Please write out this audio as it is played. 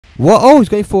What? Oh, he's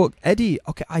going for Eddy.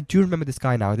 Okay, I do remember this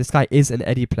guy now. This guy is an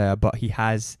Eddy player, but he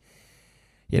has,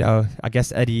 you know, I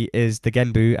guess Eddy is the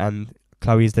Genbu and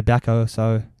Chloe's the Backup,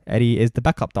 so Eddy is the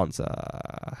backup dancer.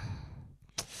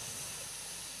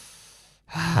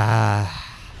 Right,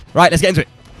 let's get into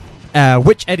it.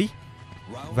 Which Eddy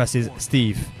versus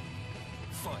Steve?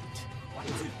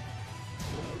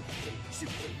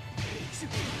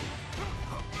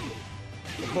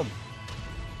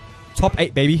 Top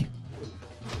 8, baby.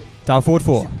 Down forward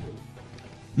 4.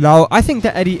 Now, I think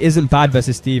that Eddy isn't bad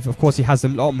versus Steve. Of course, he has a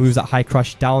lot of moves at high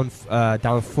crush, down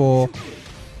 4,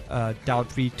 down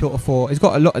 3, total 4. He's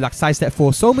got a lot of like side step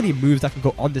 4. So many moves that can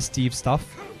go on the Steve stuff.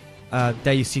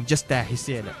 There you see, just there, he's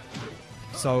seeing it.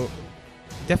 So,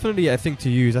 definitely a thing to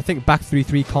use. I think back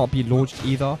 3-3 can't be launched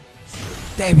either.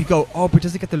 There we go. Oh, but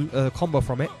does it get the combo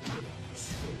from it?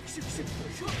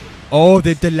 Oh,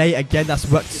 the delay again. That's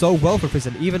worked so well for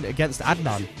FRIZEN, even against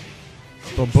Adnan.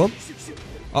 Boom, boom.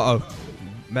 Uh-oh.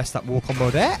 Messed up wall combo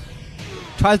there.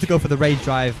 Tries to go for the rage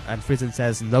drive, and FRIZEN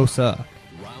says, no, sir.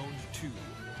 Round 2.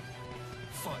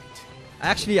 Fight.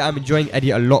 Actually, I'm enjoying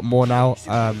Eddy a lot more now.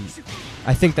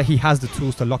 I think that he has the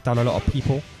tools to lock down a lot of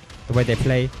people, the way they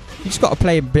play. You just got to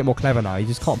play a bit more clever now. You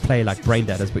just can't play like brain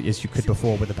dead as you could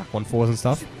before with the back 1-4s and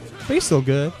stuff. But he's still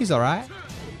good. He's alright.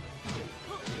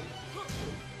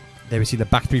 There we see the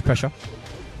back 3 pressure.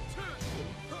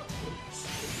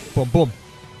 Boom, boom.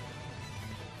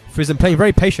 FRIZEN playing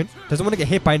very patient. Doesn't want to get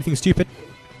hit by anything stupid.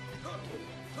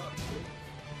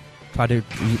 Try to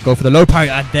go for the low parry,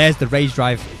 and there's the rage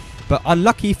drive. But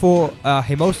unlucky for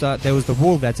HEMOSA, there was the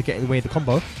wall there to get in the way of the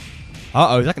combo.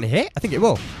 Uh-oh, is that going to hit? I think it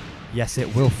will. Yes,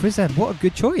 it will. FRIZEN, what a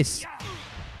good choice.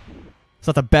 It's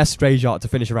not the best rage art to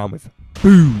finish around with.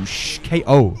 Boosh.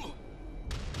 KO.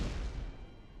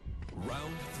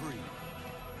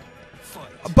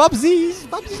 Bubsy's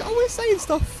always saying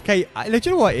stuff. Okay, do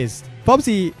you know what it is?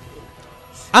 Bubsy,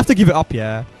 I have to give it up,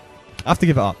 yeah. I have to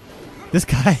give it up. This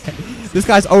guy, this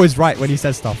guy's always right when he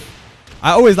says stuff.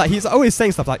 He's always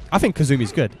saying stuff like, I think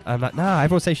Kazumi's good. And I'm like, nah,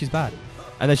 everyone says she's bad.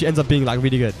 And then she ends up being like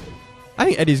really good. I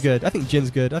think Eddy's good. I think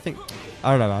Jin's good. I don't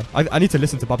know, man. I need to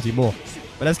listen to Bubsy more.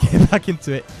 But let's get back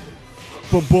into it.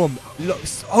 Boom, boom.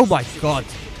 Looks, oh my god.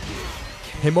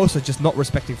 HEMOSA just not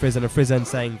respecting FRIZEN, and FRIZEN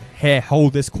saying, here,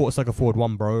 hold this quarter circle forward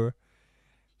 1, bro.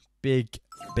 Big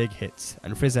hits.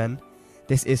 And FRIZEN,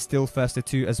 this is still first to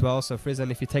 2 as well. So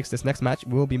FRIZEN, if he takes this next match,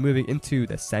 we'll be moving into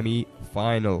the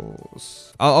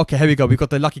semi-finals. Oh, okay, here we go. We've got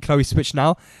the Lucky Chloe switch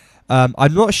now.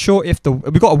 I'm not sure if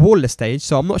we got a wall-less stage,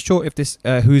 so I'm not sure if this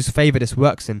whose favor this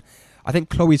works in. I think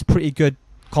Chloe's pretty good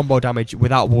combo damage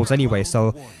without walls anyway.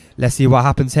 So let's see what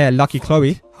happens here. Lucky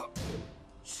Chloe.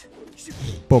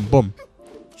 Boom, boom.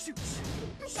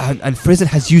 And FRIZEN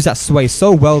has used that sway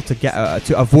so well to get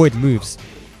to avoid moves.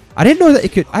 I didn't know that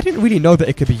it could. I didn't really know that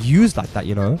it could be used like that.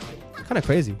 You know, kind of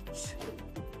crazy.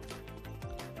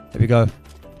 There we go.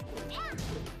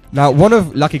 Now, one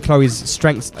of Lucky Chloe's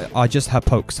strengths are just her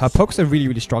pokes. Her pokes are really,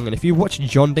 really strong. And if you watch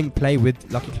John Ding play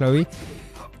with Lucky Chloe,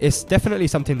 it's definitely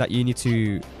something that you need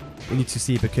to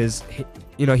see, because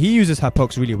he uses her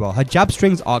pokes really well. Her jab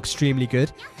strings are extremely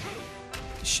good.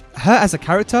 Her as a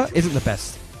character isn't the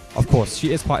best. Of course,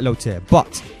 she is quite low tier,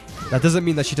 but that doesn't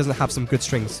mean that she doesn't have some good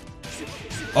strings.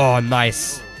 Oh,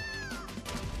 nice.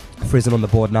 FRIZEN on the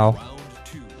board now.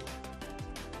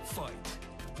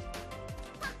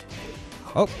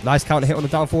 Oh, nice counter hit on the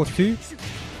down forward too.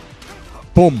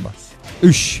 Boom.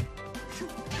 Oosh.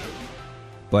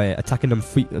 Boy, attacking them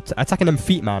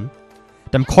feet, man.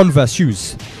 Them Converse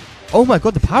shoes. Oh my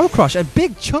god, the power crush and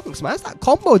big chunks, man. That's that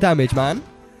combo damage, man.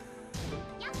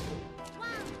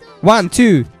 1,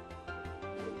 2.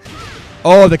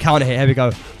 Oh, the counter hit. Here we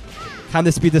go. Can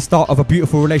this be the start of a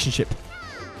beautiful relationship?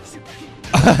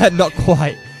 Not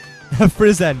quite.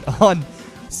 FRIZEN on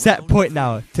set point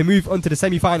now to move on to the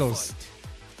semi-finals.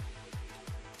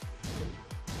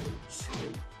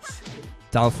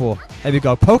 Down 4. Here we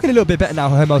go. Poking a little bit better now,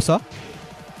 HEMOSA.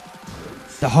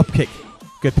 The hop kick.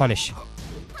 Good punish.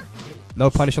 No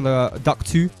punish on the duck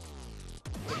 2.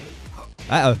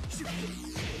 Uh-oh.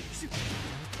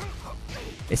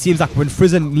 It seems like when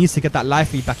FRIZEN needs to get that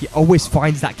life lead back, he always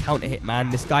finds that counter hit,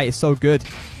 man. This guy is so good.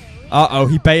 Uh-oh,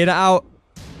 he baited it out.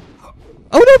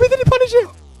 Oh no, but then he punished it.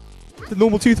 The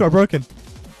normal 2 throw broken.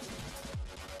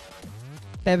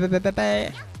 Going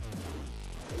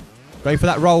for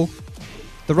that roll.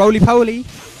 The roly-poly.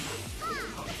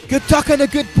 Good duck and a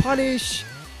good punish.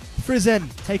 FRIZEN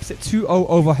takes it 2-0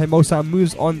 over HEMOSA and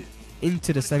moves on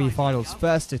into the semi-finals.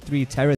 First to 3 terror.